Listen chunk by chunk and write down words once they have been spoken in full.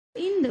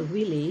In the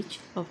village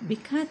of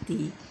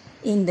Bikati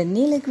in the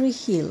Nilagiri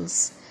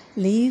hills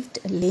lived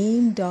a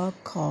lame dog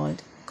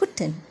called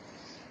Kuttan,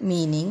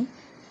 meaning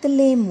the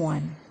lame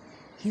one.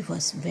 He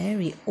was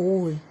very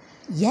old,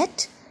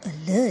 yet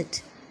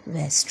alert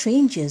where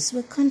strangers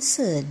were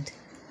concerned.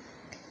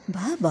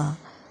 Baba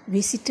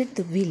visited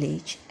the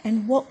village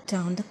and walked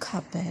down the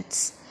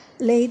carpets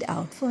laid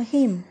out for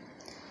him.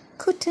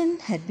 Kuttan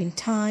had been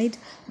tied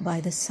by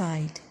the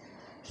side.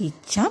 He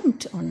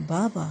jumped on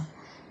Baba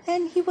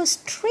and he was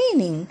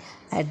training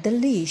at the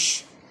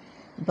leash.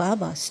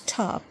 Baba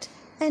stopped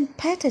and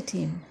patted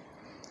him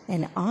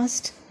and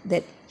asked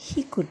that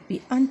he could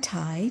be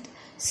untied,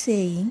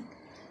 saying,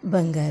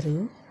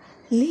 "Bangaru,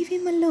 leave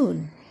him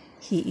alone.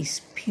 He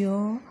is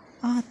pure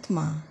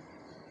Atma."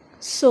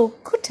 So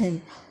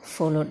Kuttan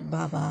followed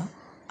Baba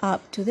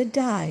up to the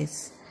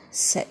dais,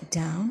 sat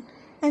down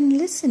and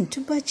listened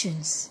to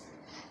bhajans,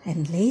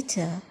 and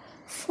later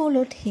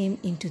followed him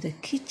into the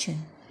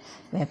kitchen,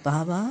 where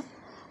Baba,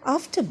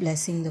 after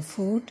blessing the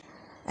food,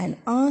 and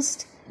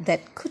asked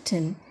that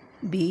Kuttan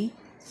be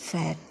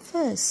fed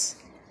first.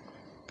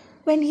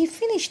 When he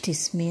finished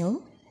his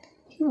meal,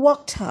 he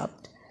walked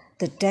up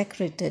the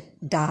decorated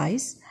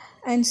dais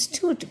and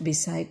stood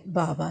beside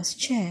Baba's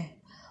chair,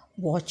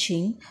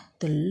 watching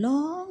the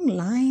long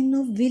line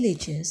of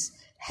villagers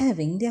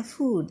having their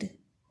food.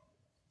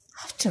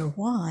 After a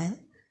while,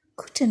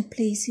 Kuttan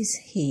placed his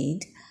head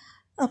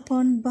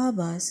upon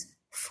Baba's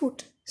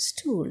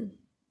footstool,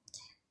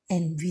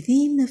 and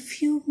within a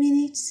few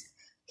minutes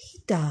he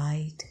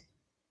died.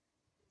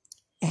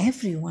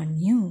 Everyone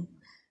knew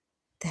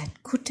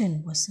that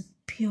Kuttan was a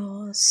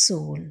pure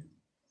soul.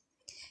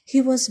 He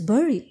was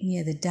buried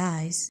near the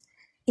dais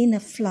in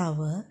a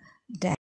flower